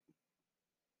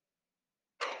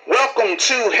Welcome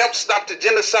to Help Stop the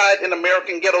Genocide in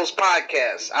American Ghettos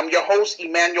podcast. I'm your host,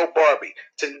 Emmanuel Barbie.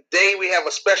 Today we have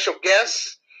a special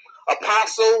guest,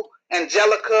 Apostle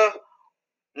Angelica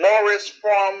Morris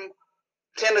from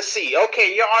Tennessee.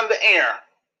 Okay, you're on the air.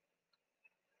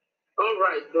 All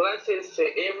right, blessings to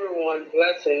everyone,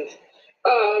 blessings.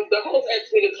 The host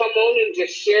asked me to come on and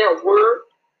just share a word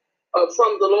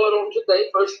from the Lord on today.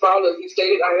 First of all, as he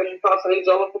stated, I am Apostle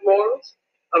Angelica Morris.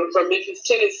 I'm from Memphis,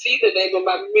 Tennessee. The name of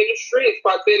my ministry is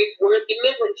Prophetic Word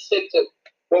Deliverance Center,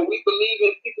 where we believe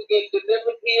in people getting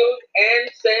delivered, healed, and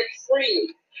set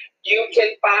free. You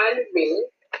can find me.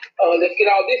 Let's get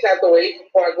all this out the way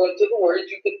before I go into the words.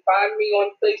 You can find me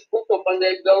on Facebook up under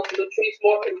Latrice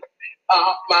Morgan.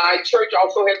 My church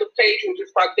also has a page, which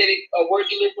is Prophetic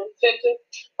Word Deliverance Center.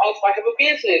 Also, I have a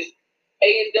business,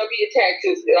 A&W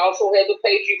Taxes. It also has a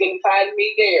page. You can find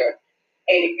me there.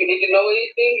 And if you need to know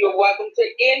anything, you're welcome to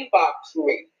inbox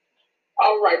me.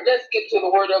 All right, let's get to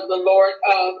the word of the Lord.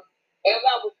 As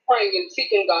I was praying and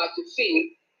seeking God to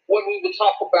see what we would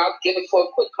talk about, just for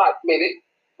a quick hot minute,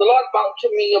 the Lord brought to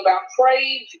me about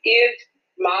praise is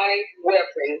my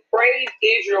weapon. Praise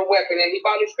is your weapon. And he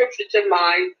brought a scripture to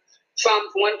mind,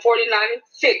 Psalms 149:6.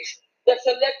 That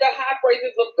said, let the high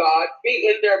praises of God be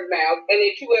in their mouth and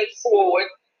a two-edged sword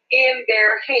in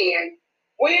their hand.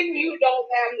 When you don't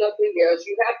have nothing else,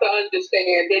 you have to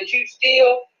understand that you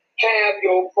still have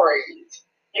your praise.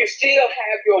 You still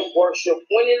have your worship.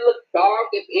 When it looks dark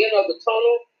at the end of the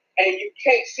tunnel and you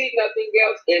can't see nothing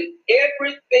else and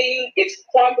everything is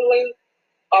crumbling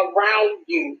around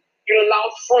you. You done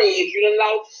lost friends, you done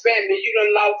lost family, you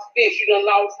done lost this, you done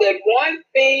lost that. One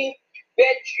thing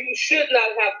that you should not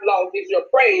have lost is your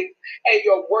praise and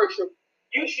your worship.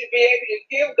 You should be able to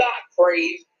give God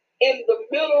praise in the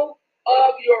middle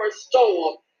of your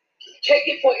storm. Take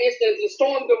it, for instance, the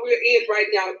storm that we're in right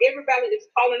now. Everybody is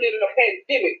calling it a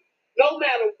pandemic. No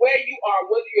matter where you are,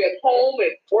 whether you're at home,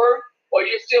 at work, or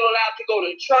you're still allowed to go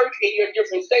to church in your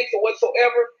different states or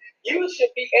whatsoever, you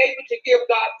should be able to give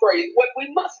God praise. What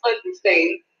we must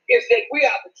understand is that we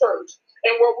are the church,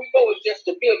 and where we go is just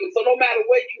a building. So no matter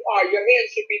where you are, your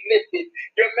hands should be lifted,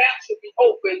 your mouth should be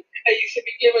open, and you should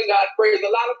be giving God praise.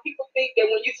 A lot of people think that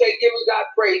when you say giving God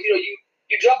praise, you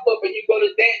jump up and you go to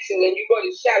dancing and you go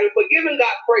to shouting, but giving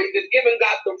God praise is giving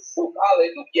God the fruit,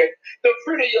 hallelujah. The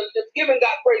fruit of your lips, giving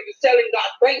God praise is telling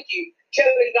God thank you,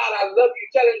 telling God I love you,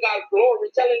 telling God glory,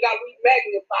 telling God we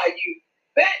magnify you.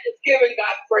 That is giving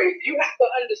God praise. You have to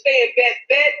understand that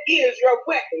that is your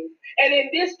weapon. And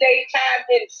in this day, time,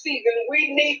 and season,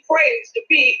 we need praise to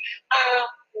be our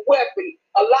weapon.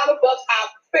 A lot of us, our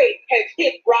faith has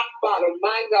hit rock bottom,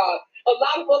 my God. A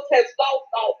lot of us has lost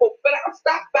all hope. But I'll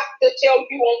stop back to tell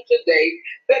you on today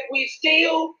that we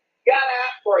still got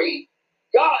our praise.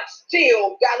 God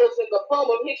still got us in the palm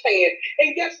of his hand.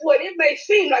 And guess what? It may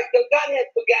seem like that God has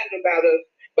forgotten about us.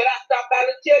 But I stop by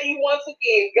to tell you once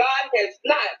again, God has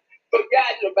not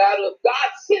forgotten about us. God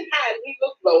sit high and he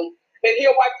looks low. And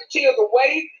he'll wipe the tears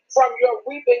away from your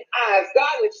weeping eyes.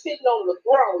 God is sitting on the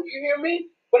throne. You hear me?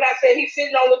 When I say he's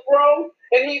sitting on the throne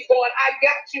and he's going, I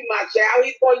got you, my child.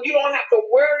 He's going, you don't have to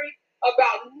worry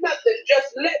about nothing.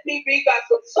 Just let me be God.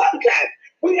 So sometimes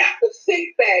we have to sit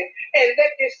back and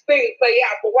let this thing play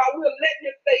out. But while we're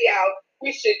letting it play out,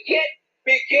 we should yet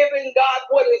be giving God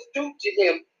what is due to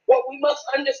him. What we must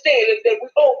understand is that we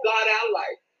owe God our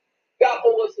life. God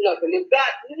owes us nothing. If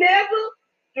God never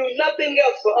do nothing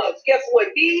else for us, guess what?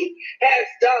 He has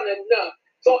done enough.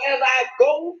 So as I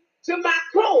go to my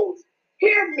close,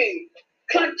 hear me.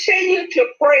 Continue to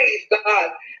praise God.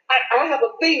 I have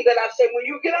a thing that I say, when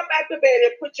you get up out the bed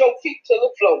and put your feet to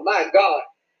the floor, my God,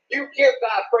 you give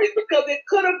God praise, because it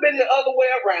could have been the other way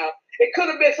around. It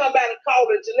could have been somebody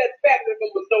calling to let family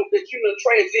members know that you done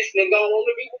transitioned and gone on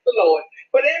to be with the Lord.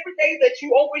 But every day that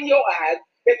you open your eyes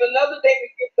is another day to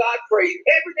give God praise.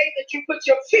 Every day that you put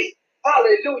your feet,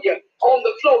 hallelujah, on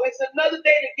the floor, it's another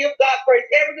day to give God praise.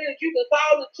 Every day that you can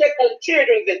call to check on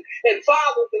children and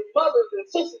fathers and mothers and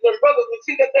sisters and brothers and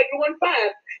see that they're doing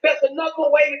fine. That's another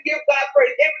way to give God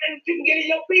praise. Every day that you can get in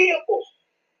your vehicle,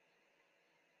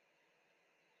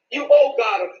 you owe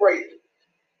God a praise.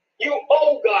 You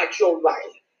owe God your life.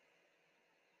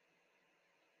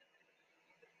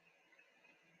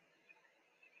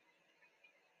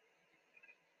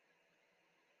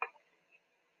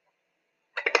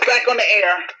 Back on the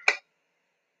air.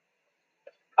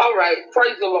 All right,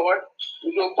 praise the Lord.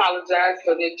 We do apologize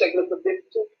for the technical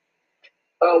difficulty.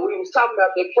 We was talking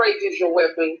about that praise is your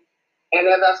weapon. And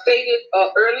as I stated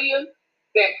earlier,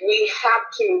 that we have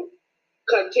to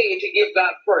continue to give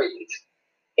God praise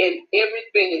in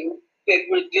everything that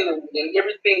we're dealing with and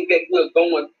everything that we're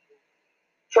going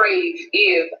through. Praise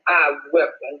is our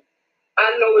weapon.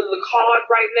 I know it looks hard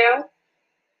right now.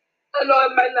 I know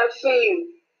it might not seem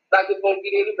like it's going to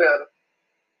get any better.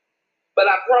 But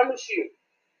I promise you,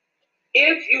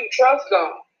 if you trust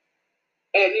God,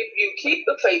 and if you keep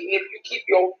the faith, if you keep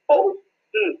your hope,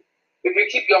 if you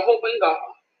keep your hope in God,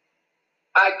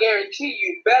 I guarantee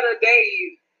you better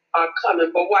days are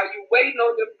coming. But while you're waiting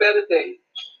on them better days,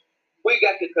 we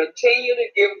got to continue to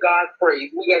give God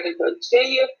praise. We got to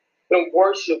continue to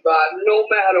worship God no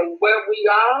matter where we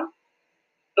are,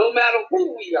 no matter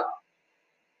who we are.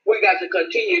 We got to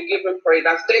continue to give him praise.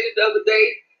 I stated the other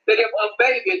day that if a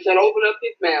baby can open up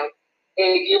his mouth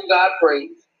and give God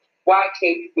praise, why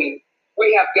can't we?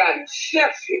 We have gotten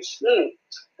selfish.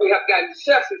 We have gotten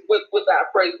selfish with our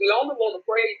praise. We only want to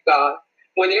praise God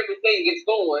when everything is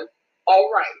going all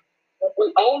right.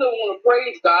 We only want to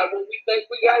praise God when we think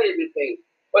we got everything.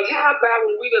 But how about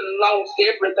when we done lost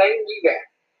everything we got?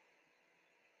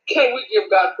 Can we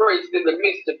give God praise in the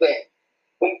midst of that?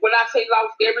 When I say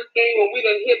lost everything, when we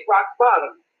done hit rock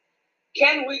bottom,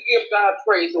 can we give God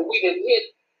praise when we done hit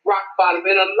rock bottom?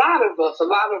 And a lot of us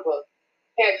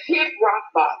have hit rock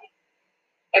bottom.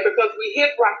 And because we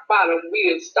hit rock bottom, we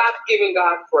have stopped giving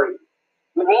God praise.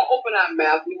 We won't open our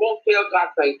mouth. We won't tell God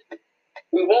thank you.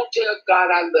 We won't tell God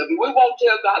I love you. We won't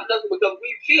tell God nothing because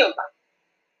we feel like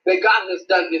that God has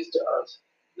done this to us.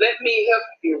 Let me help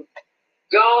you.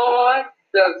 God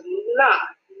does not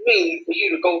mean for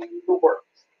you to go through the work.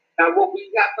 Now, what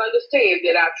we have to understand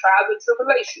that our trials and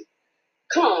tribulations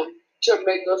come to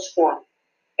make us strong.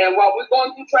 And while we're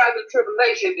going through trials and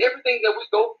tribulations, everything that we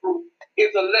go through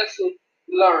is a lesson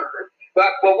learned.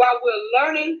 But while we're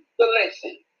learning the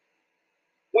lesson,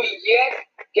 we yet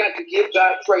got to give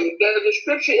God praise. There's a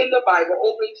scripture in the Bible,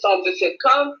 opening Psalms, that said,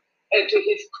 come into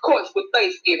his courts with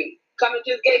thanksgiving. Come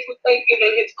into his gates with thanksgiving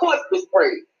and his courts with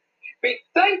praise. Be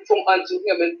thankful unto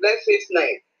him and bless his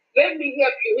name. Let me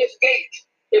help you. His gates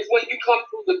is when you come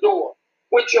through the door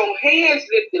with your hands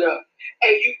lifted up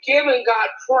and you giving God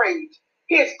praise.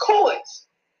 His courts,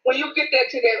 when you get there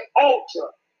to that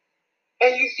altar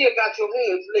and you still got your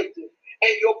hands lifted,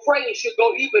 and your praise should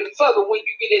go even further when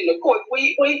you get in the courts. When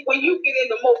you get in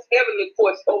the most heavenly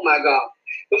courts, oh my God,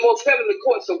 the most heavenly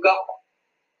courts of God,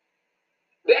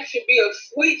 there should be a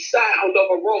sweet sound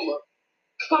of aroma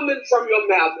coming from your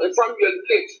mouth and from your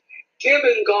lips,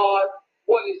 giving God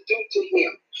what is due to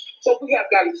him. So we have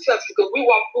got exception because we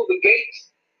walk through the gates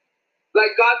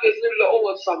like God just literally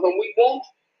owe us something. We won't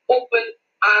open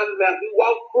our mouth. We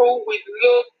walk through,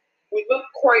 we look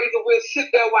crazy. We'll sit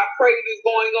there while praise is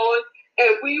going on,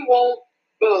 and we won't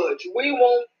budge. We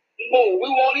won't move. We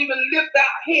won't even lift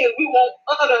our hands. We won't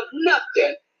utter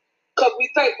nothing because we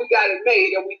think we got it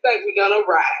made and we think we're going to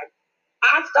arrive.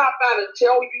 I stop out and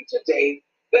tell you today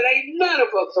that ain't none of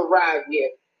us arrived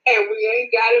yet, and we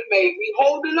ain't got it made. We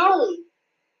holding on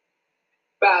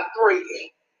by thread.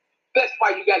 That's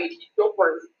why you got to keep your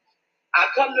praise. I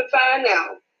come to find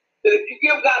out that if you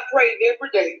give God praise every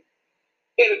day,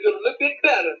 it'll get a little bit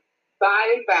better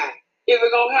by and by. Is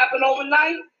it going to happen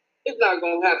overnight? It's not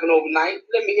going to happen overnight.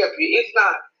 Let me help you. It's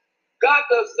not. God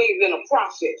does things in a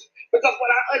process. Because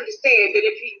what I understand that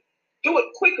if he do it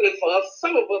quickly for us,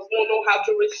 some of us won't know how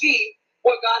to receive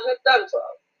what God has done for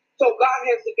us. So God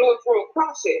has to do it through a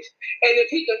process. And if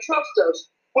he can trust us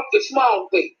with the small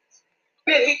things,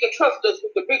 then he can trust us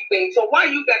with the big things. So while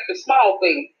you got the small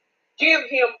things, give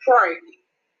him praise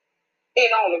in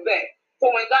all of that. So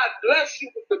when God bless you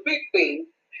with the big things,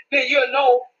 then you'll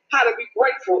know how to be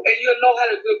grateful and you'll know how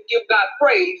to give God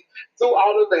praise through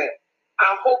all of that.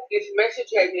 I hope this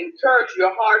message has encouraged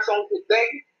your hearts on today.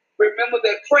 Remember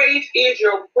that praise is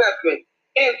your weapon.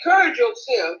 Encourage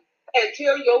yourself and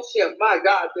tell yourself, my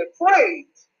God, that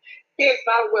praise is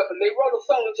my weapon. They wrote a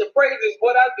song and said, praise is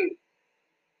what I do.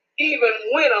 Even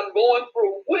when I'm going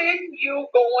through, when you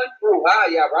going through,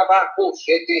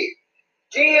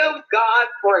 give God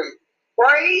praise.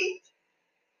 Praise,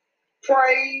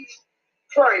 praise,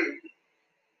 praise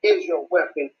is your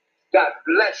weapon. God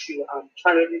bless you. I'm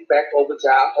turning it back over to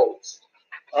our host.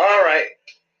 All right.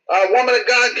 Woman of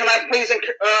God, can I please,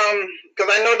 because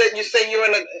I know that you say you're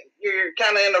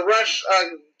kind of in a rush.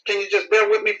 Can you just bear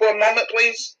with me for a moment,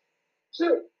 please?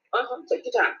 Sure. Take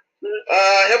your time.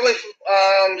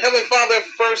 Heavenly Father,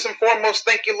 first and foremost,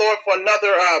 thank you, Lord, for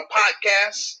another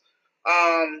podcast.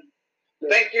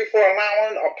 Thank you for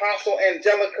allowing Apostle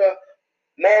Angelica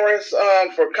Morris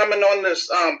for coming on this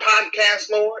podcast,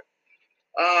 Lord.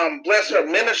 Bless her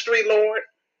ministry, Lord.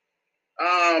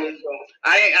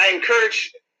 I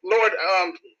encourage, Lord,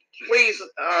 please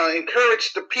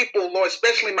encourage the people, Lord,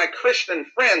 especially my Christian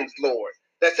friends, Lord,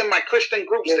 that's in my Christian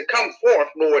groups to come forth,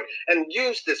 Lord, and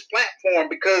use this platform,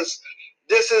 because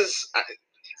this is,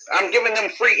 I'm giving them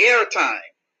free airtime,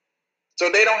 so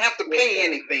they don't have to pay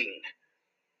anything.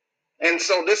 And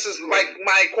so this is like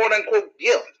my quote-unquote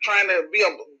gift, trying to be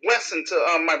a blessing to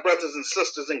my brothers and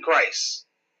sisters in Christ.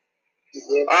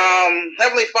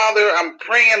 Heavenly Father, I'm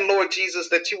praying, Lord Jesus,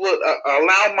 that you would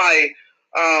allow my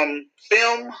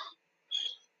film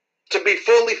to be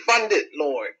fully funded,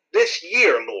 Lord, this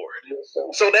year, Lord.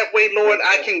 So that way, Lord,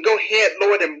 I can go ahead,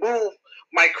 Lord, and move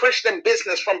my Christian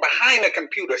business from behind a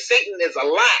computer. Satan is a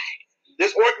lie.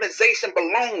 This organization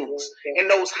belongs in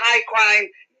those high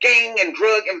crime, gang, and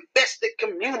drug infested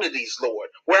communities, Lord,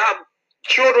 where our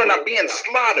children are being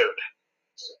slaughtered.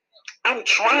 I'm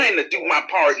trying to do my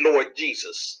part, Lord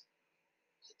Jesus.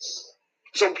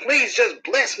 So please just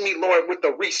bless me, Lord, with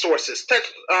the resources.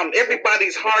 Touch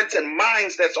everybody's hearts and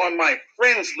minds that's on my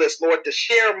friends list, Lord, to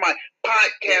share my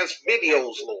podcast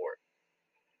videos, Lord.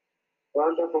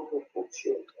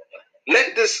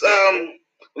 Let this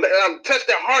touch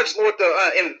their hearts, Lord,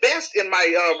 to invest in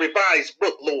my revised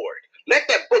book, Lord. Let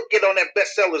that book get on that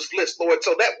bestsellers list, Lord,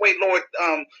 so that way, Lord,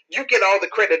 you get all the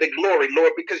credit and glory,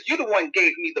 Lord, because you the one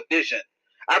gave me the vision.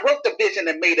 I wrote the vision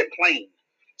and made it plain.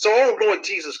 So, oh, Lord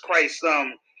Jesus Christ,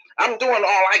 I'm doing all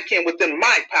I can within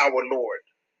my power, Lord.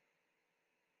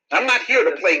 I'm not here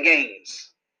to play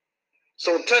games.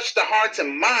 So touch the hearts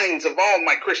and minds of all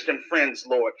my Christian friends,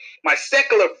 Lord. My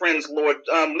secular friends, Lord,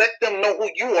 let them know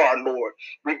who you are, Lord.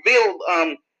 Reveal,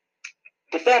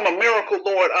 perform a miracle,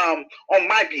 Lord, on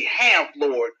my behalf,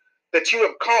 Lord, that you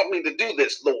have called me to do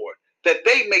this, Lord, that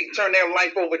they may turn their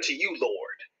life over to you,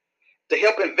 Lord, to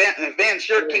help advance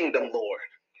your kingdom, Lord.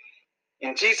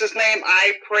 In Jesus' name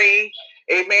I pray,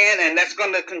 amen, and that's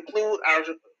going to conclude our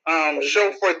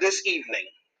show for this evening.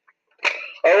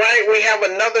 All right, we have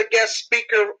another guest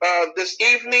speaker this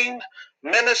evening,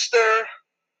 Minister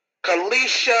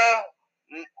Kalisha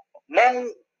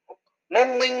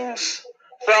Monlings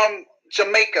from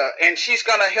Jamaica, and she's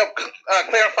going to help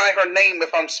clarify her name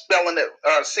if I'm spelling it,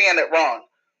 saying it wrong.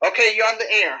 Okay, you're on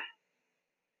the air.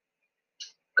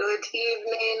 Good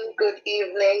evening, good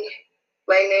evening.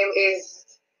 My name is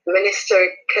Minister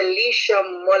Kalisha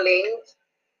Mullings,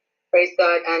 praise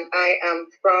God, and I am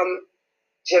from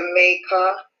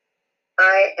Jamaica.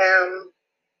 I am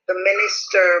the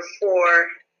minister for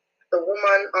the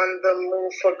Woman on the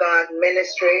Move for God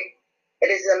ministry. It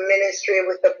is a ministry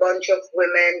with a bunch of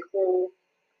women who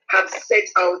have set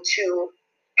out to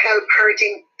help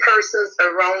hurting persons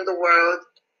around the world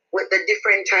with the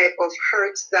different type of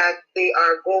hurts that they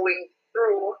are going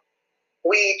through.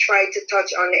 We try to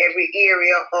touch on every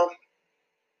area of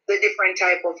the different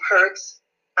type of hurts,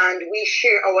 and we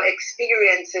share our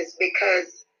experiences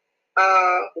because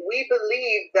we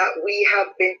believe that we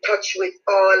have been touched with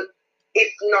all,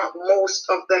 if not most,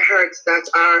 of the hurts that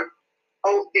are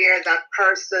out there that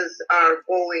persons are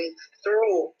going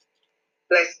through.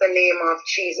 Bless the name of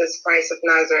Jesus Christ of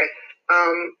Nazareth.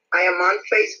 I am on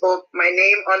Facebook. My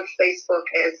name on Facebook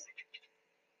is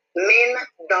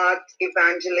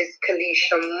min.evangelist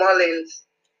Kalisha Mullings.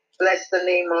 Bless the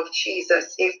name of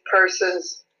Jesus. If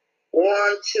persons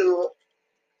want to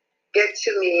get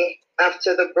to me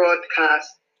after the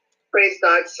broadcast, praise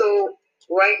God. So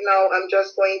right now, I'm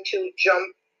just going to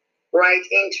jump right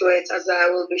into it as I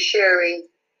will be sharing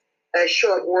a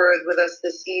short word with us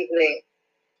this evening.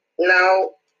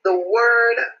 Now, the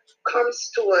word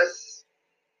comes to us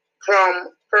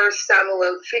from 1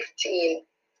 Samuel 15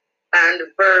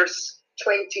 and verse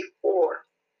 24.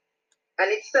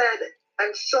 And it said,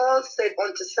 "And Saul said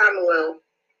unto Samuel,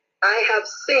 I have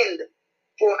sinned,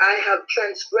 for I have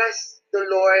transgressed the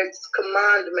Lord's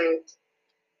commandment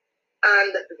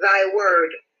and thy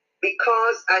word,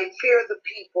 because I fear the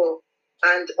people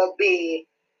and obey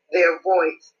their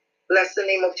voice." Bless the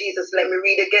name of Jesus. Let me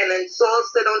read again. "And Saul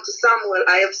said unto Samuel,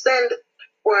 I have sinned,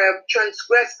 for I have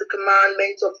transgressed the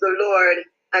commandment of the Lord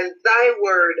and thy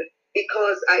word,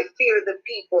 because I fear the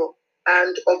people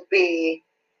and obey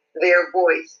their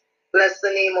voice." Bless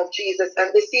the name of Jesus.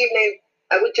 And this evening,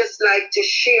 I would just like to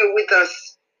share with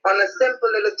us on a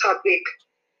simple little topic: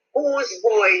 whose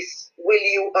voice will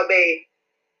you obey?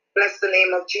 Bless the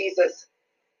name of Jesus.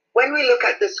 When we look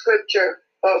at the scripture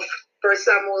of 1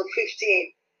 Samuel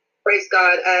 15, praise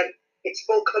God, and it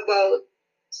spoke about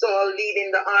Saul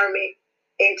leading the army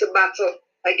into battle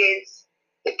against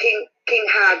the King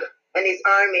Hag and his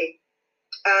army.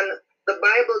 And the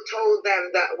Bible told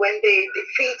them that when they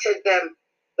defeated them,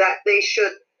 that they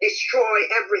should destroy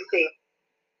everything.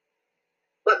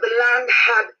 But the land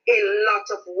had a lot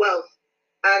of wealth,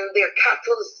 and their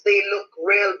cattle, they looked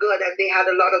real good, and they had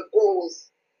a lot of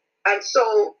goals. And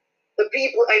so the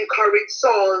people encouraged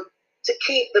Saul to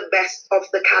keep the best of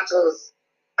the cattle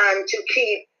and to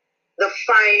keep the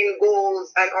fine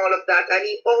golds and all of that. And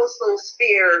he also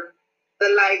spared the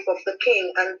life of the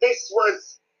king. And this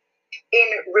was in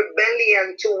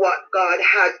rebellion to what God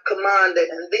had commanded.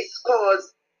 And this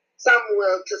caused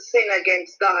Samuel to sin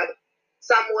against God.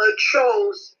 Saul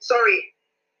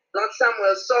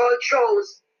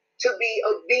chose to be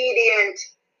obedient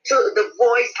to the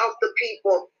voice of the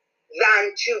people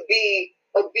than to be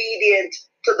obedient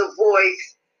to the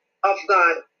voice of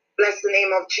God. Bless the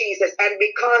name of Jesus. And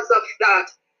because of that,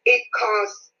 it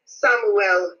cost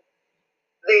Samuel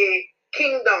the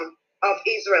kingdom of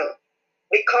Israel.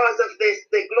 Because of this,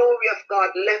 the glory of God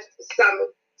left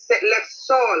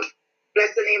Saul.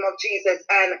 Bless the name of Jesus.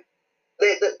 And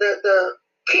the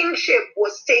kingship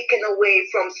was taken away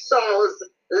from Saul's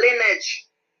lineage.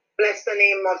 Bless the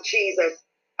name of Jesus.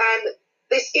 And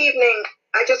this evening,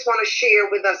 I just want to share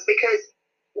with us, because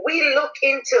we look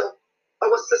into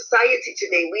our society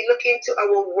today, we look into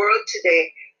our world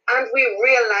today, and we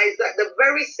realize that the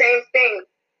very same thing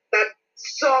that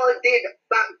Saul did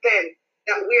back then,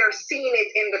 that we are seeing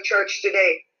it in the church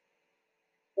today.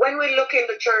 When we look in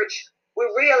the church, we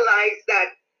realize that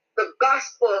the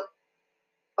gospel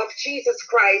of Jesus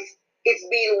Christ is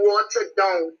being watered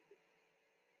down.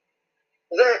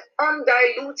 The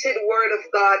undiluted word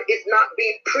of God is not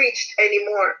being preached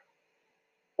anymore.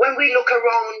 When we look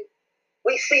around,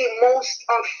 we see most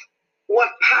of what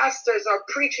pastors are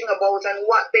preaching about and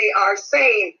what they are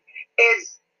saying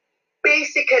is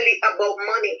basically about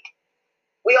money.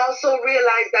 We also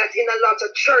realize that in a lot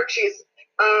of churches,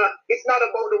 it's not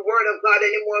about the word of God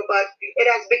anymore, but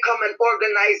it has become an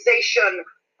organization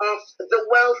of the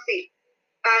wealthy.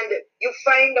 And you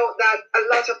find out that a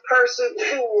lot of persons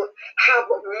who have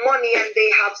money and they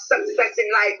have success in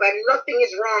life, and nothing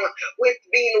is wrong with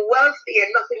being wealthy and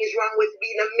nothing is wrong with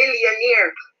being a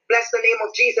millionaire. Bless the name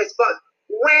of Jesus. But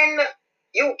when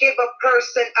you give a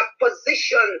person a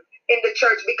position in the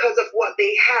church because of what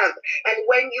they have, and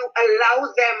when you allow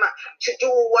them to do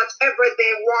whatever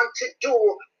they want to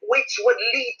do, which would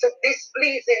lead to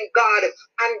displeasing God,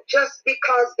 and just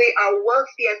because they are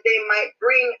wealthy and they might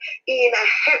bring in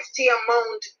a hefty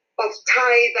amount of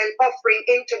tithe and offering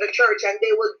into the church, and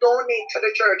they will donate to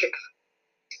the church,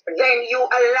 then you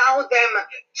allow them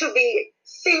to be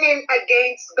sinning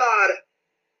against God.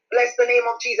 Bless the name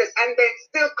of Jesus. And then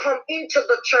still come into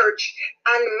the church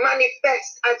and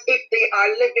manifest as if they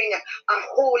are living a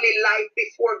holy life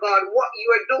before God. What you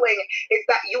are doing is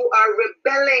that you are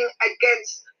rebelling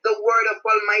against the word of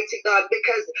Almighty God,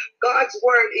 because God's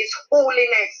word is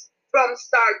holiness from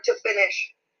start to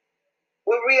finish.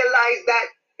 We realize that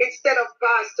instead of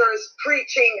pastors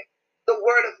preaching the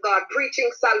word of God, preaching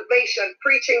salvation,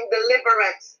 preaching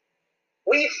deliverance,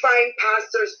 we find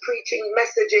pastors preaching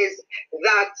messages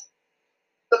that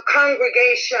the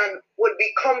congregation would be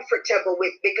comfortable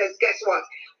with, because guess what?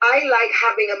 I like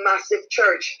having a massive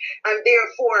church, and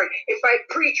therefore, if I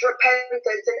preach repentance,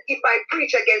 and if I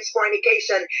preach against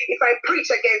fornication, if I preach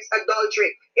against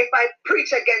adultery, if I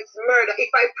preach against murder,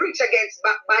 if I preach against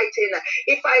backbiting,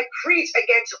 if I preach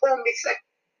against homosexuality,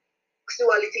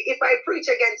 if I preach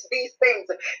against these things,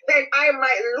 then I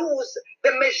might lose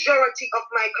the majority of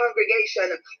my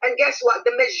congregation. And guess what?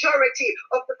 The majority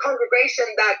of the congregation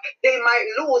that they might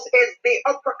lose is the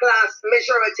upper class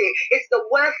majority. It's the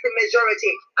wealthy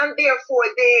majority. And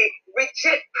therefore they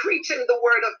reject preaching the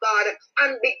word of God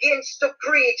and begins to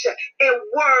preach a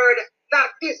word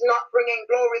that is not bringing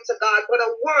glory to God, but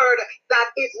a word that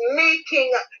is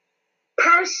making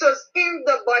persons in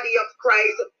the body of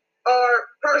Christ or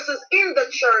persons in the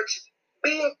church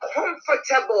being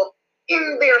comfortable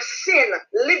in their sin,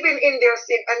 living in their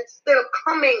sin, and still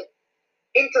coming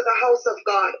into the house of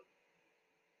God.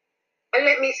 And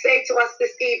let me say to us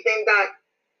this evening that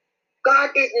God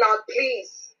is not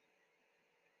pleased.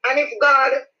 And if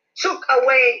God took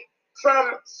away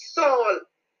from Saul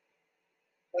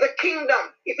the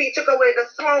kingdom, if he took away the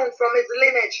throne from his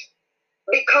lineage,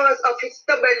 because of his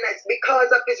stubbornness,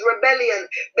 because of his rebellion,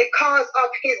 because of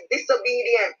his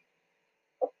disobedience,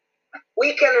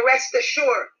 we can rest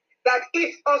assured that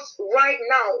if us right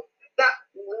now, that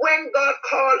when God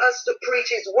called us to preach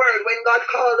his word, when God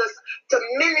called us to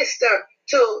minister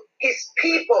to his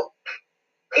people,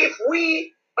 if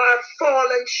we are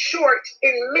fallen short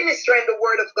in ministering the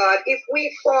word of God, if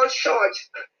we fall short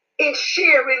in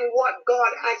sharing what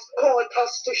God has called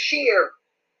us to share,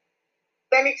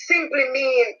 then it simply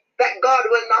means that God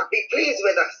will not be pleased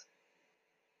with us.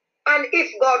 And if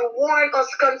God warned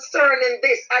us concerning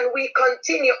this and we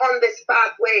continue on this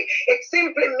pathway, it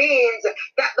simply means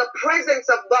that the presence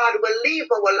of God will leave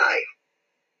our life.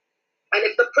 And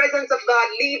if the presence of God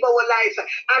leave our life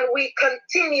and we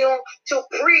continue to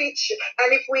preach,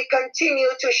 and if we continue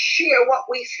to share what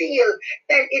we feel,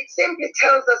 then it simply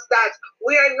tells us that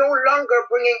we are no longer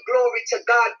bringing glory to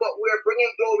God, but we're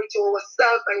bringing glory to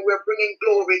ourselves, and we're bringing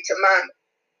glory to man.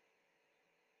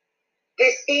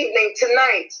 This evening,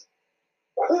 tonight,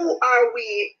 who are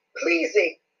we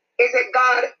pleasing? Is it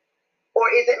God or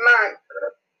is it man?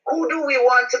 Who do we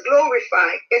want to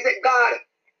glorify? Is it God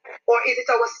or is it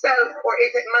ourselves or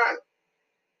is it man?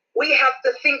 We have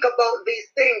to think about these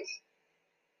things,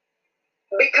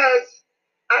 because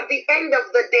at the end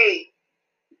of the day,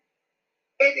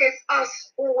 it is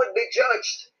us who would be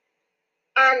judged.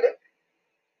 And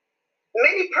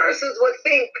many persons would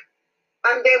think,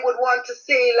 and they would want to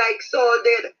say like Saul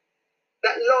did,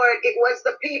 that Lord, it was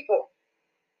the people.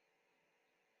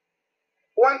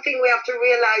 One thing we have to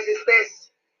realize is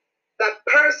this, that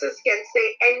persons can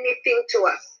say anything to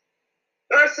us.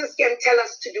 Persons can tell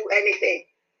us to do anything.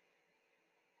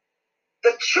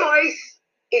 The choice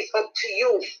is up to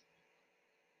you.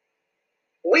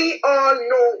 We all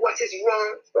know what is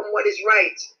wrong from what is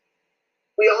right.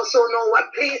 We also know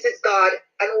what pleases God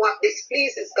and what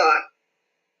displeases God.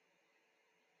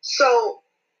 So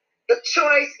the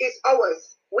choice is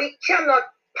ours. We cannot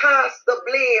pass the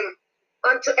blame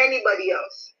onto anybody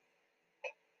else.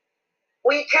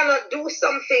 We cannot do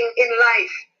something in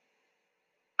life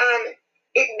and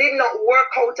it did not work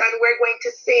out, and we're going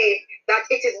to say that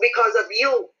it is because of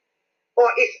you, or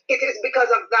if it is because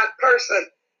of that person.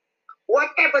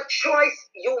 Whatever choice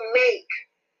you make,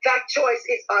 that choice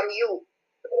is on you.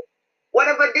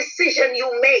 Whatever decision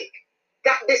you make,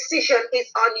 that decision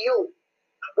is on you.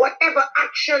 Whatever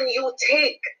action you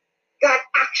take, that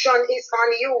action is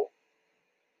on you.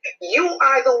 You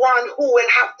are the one who will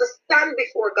have to stand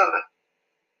before God.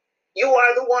 You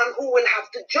are the one who will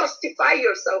have to justify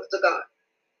yourself to God.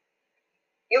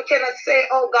 You cannot say,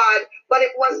 oh God, but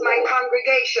it was my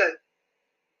congregation.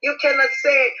 You cannot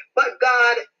say, but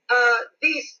God,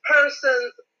 these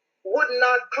persons would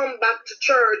not come back to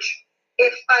church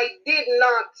if I did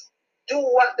not do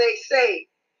what they say.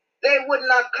 They would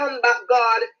not come back,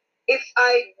 God, if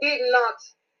I did not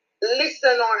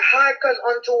listen or hearken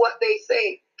unto what they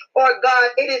say. Or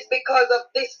God, it is because of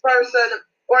this person.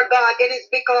 Or God, it is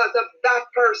because of that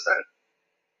person.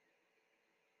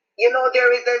 You know,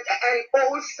 there is an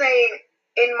old saying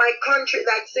in my country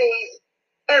that says,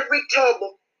 every tub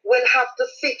will have to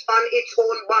sit on its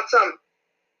own bottom.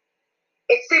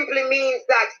 It simply means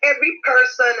that every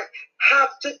person have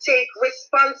to take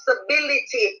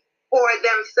responsibility for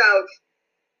themselves.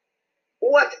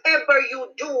 Whatever you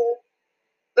do,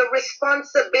 the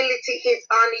responsibility is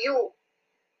on you.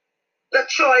 The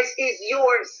choice is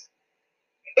yours.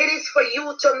 It is for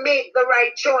you to make the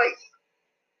right choice.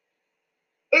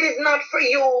 It is not for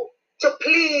you to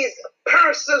please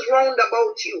persons round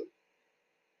about you.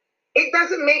 It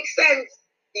doesn't make sense.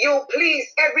 You please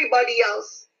everybody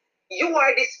else. You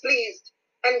are displeased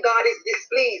and God is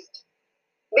displeased.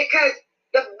 Because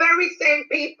the very same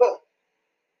people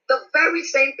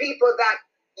that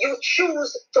you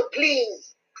choose to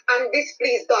please and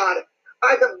displease God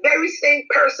are the very same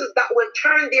persons that will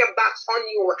turn their backs on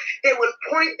you. They will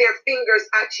point their fingers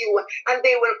at you and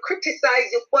they will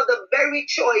criticize you for the very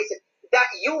choice that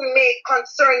you made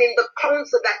concerning the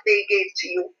counsel that they gave to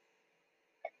you.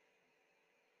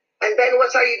 And then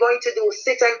what are you going to do?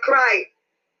 Sit and cry.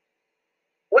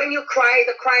 When you cry,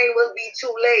 the crying will be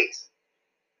too late.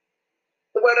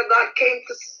 The word of God came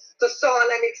to Saul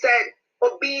and it said,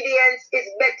 obedience is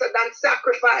better than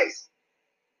sacrifice.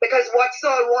 Because what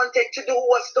Saul wanted to do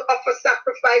was to offer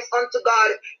sacrifice unto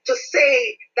God, to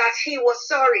say that he was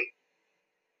sorry.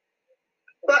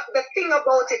 But the thing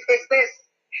about it is this.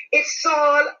 If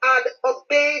Saul had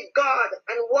obeyed God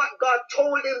and what God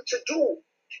told him to do,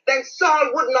 then Saul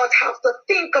would not have to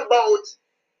think about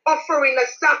offering a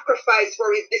sacrifice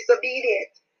for his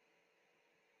disobedience.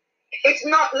 It's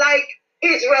not like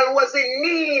Israel was in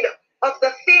need of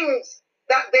the things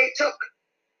that they took.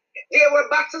 There were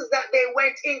battles that they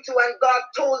went into and God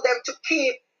told them to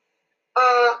keep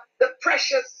the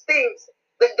precious things,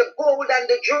 the gold and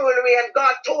the jewelry, and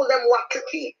God told them what to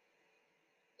keep.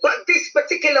 But this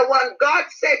particular one, God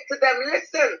said to them,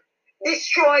 listen,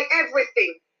 destroy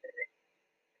everything.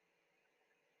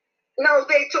 Now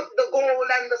they took the gold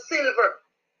and the silver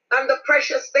and the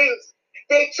precious things.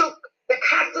 They took the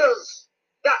cattle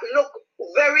that look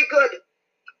very good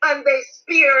and they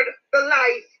spared the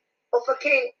life of a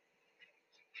king.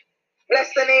 Bless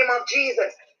the name of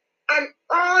Jesus. And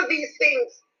all these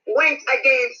things went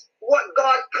against what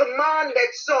God commanded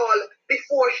Saul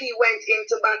before he went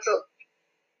into battle.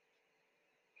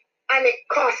 and it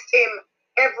cost him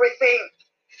everything.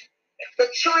 The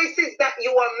choices that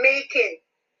you are making,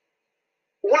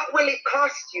 what will it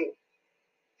cost you?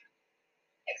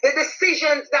 The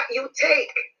decisions that you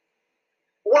take,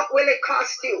 what will it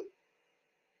cost you?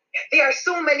 There are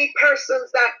so many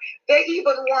persons that they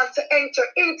even want to enter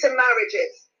into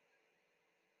marriages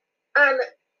and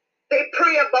they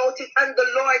pray about it, and the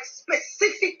Lord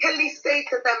specifically say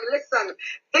to them, listen,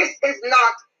 this is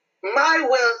not my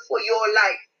will for your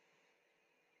life.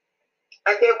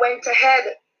 And they went ahead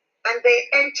and they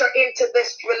enter into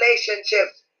this relationship.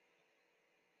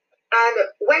 And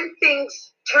when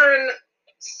things turn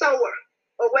sour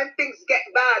or when things get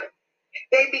bad,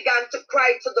 they began to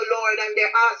cry to the Lord and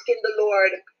they're asking the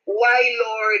Lord, why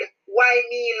Lord? Why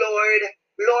me, Lord?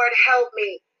 Lord, help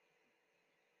me.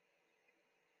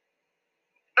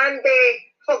 And they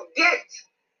forget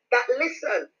that,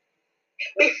 listen,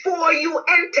 before you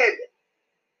entered,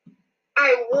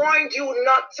 I warned you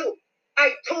not to.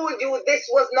 I told you this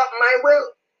was not my will.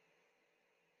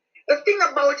 The thing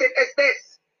about it is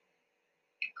this.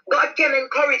 God can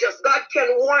encourage us. God can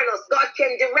warn us. God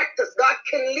can direct us. God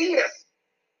can lead us.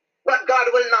 But God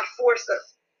will not force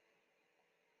us.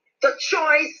 The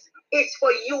choice is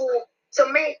for you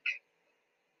to make.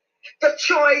 The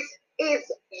choice is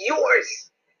yours.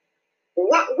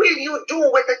 What will you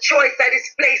do with the choice that is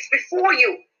placed before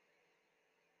you?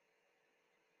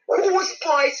 Whose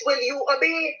voice will you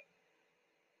obey?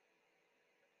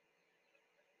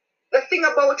 The thing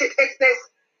about it is this.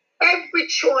 Every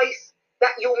choice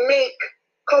that you make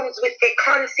comes with a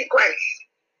consequence.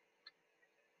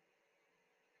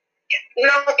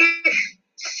 Now, if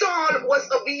Saul was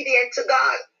obedient to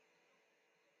God,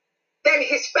 then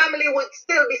his family would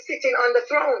still be sitting on the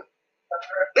throne.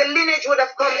 The lineage would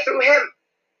have come through him.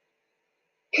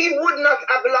 He would not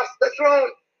have lost the throne.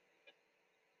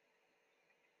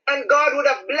 And God would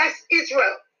have blessed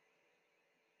Israel.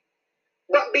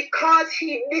 But because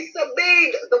he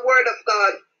disobeyed the word of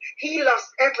God, he lost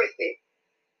everything.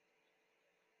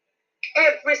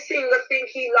 Every single thing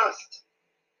he lost.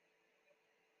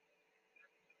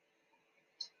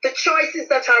 The choices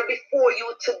that are before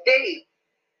you today,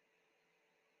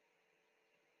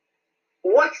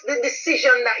 what's the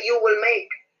decision that you will make?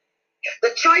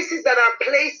 The choices that are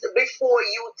placed before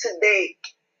you today,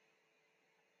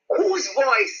 whose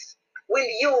voice will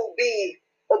you be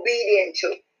obedient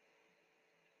to?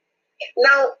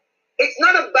 Now, it's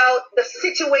not about the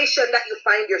situation that you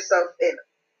find yourself in,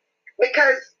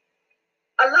 because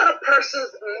a lot of persons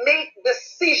make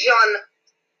decision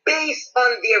based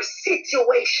on their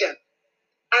situation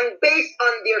and based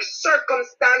on their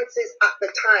circumstances at the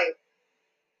time.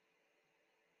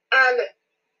 And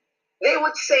they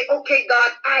would say, okay,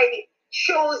 God, I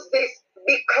chose this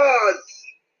because.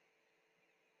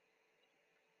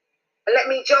 Let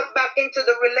me jump back into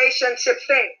the relationship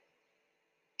thing.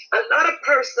 A lot of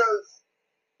persons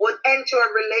would enter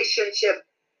a relationship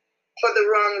for the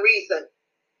wrong reason.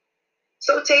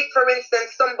 So take, for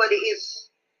instance, somebody is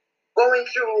going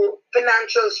through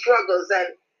financial struggles and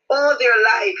all their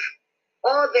life,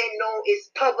 all they know is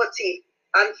poverty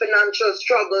and financial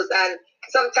struggles, and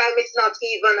sometimes it's not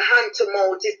even hand to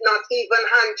mouth, it's not even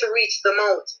hand to reach the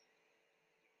mouth.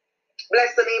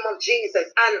 Bless the name of Jesus.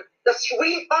 And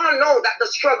we all know that the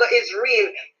struggle is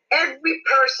real. Every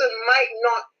person might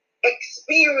not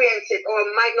experience it or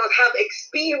might not have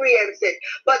experienced it,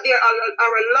 but there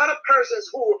are a lot of persons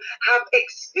who have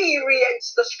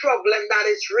experienced the struggle, and that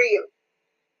is real.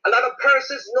 A lot of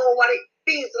persons know what it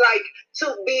feels like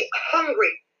to be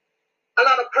hungry. A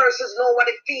lot of persons know what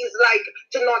it feels like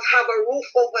to not have a roof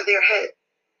over their head.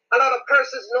 A lot of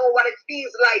persons know what it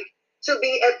feels like to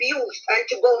be abused and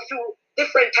to go through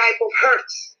different type of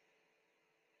hurts.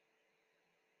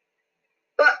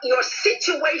 But your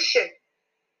situation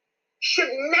should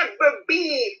never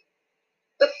be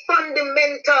the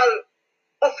fundamental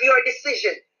of your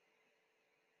decision.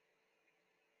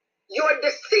 Your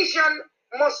decision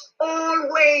must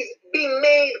always be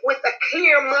made with a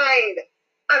clear mind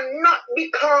and not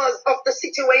because of the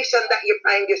situation that you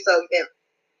find yourself in.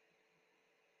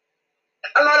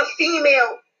 A lot of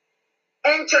female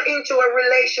enter into a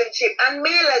relationship, and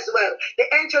male as well. They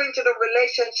enter into the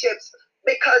relationships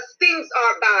because things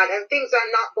are bad and things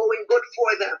are not going good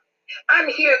for them.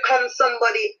 And here comes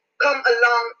somebody come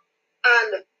along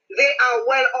and they are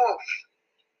well off.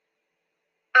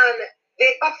 And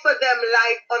they offer them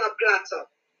life on a platter.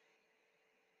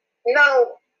 Now,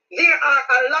 there are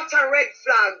a lot of red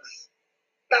flags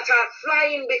that are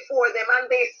flying before them, and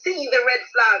they see the red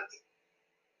flags.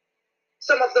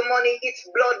 Some of the money, it's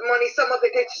blood money. Some of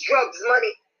it, it's drugs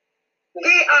money.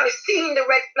 They are seeing the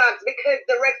red flags because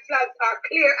the red flags are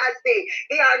clear as day.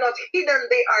 They are not hidden.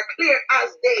 They are clear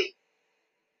as day.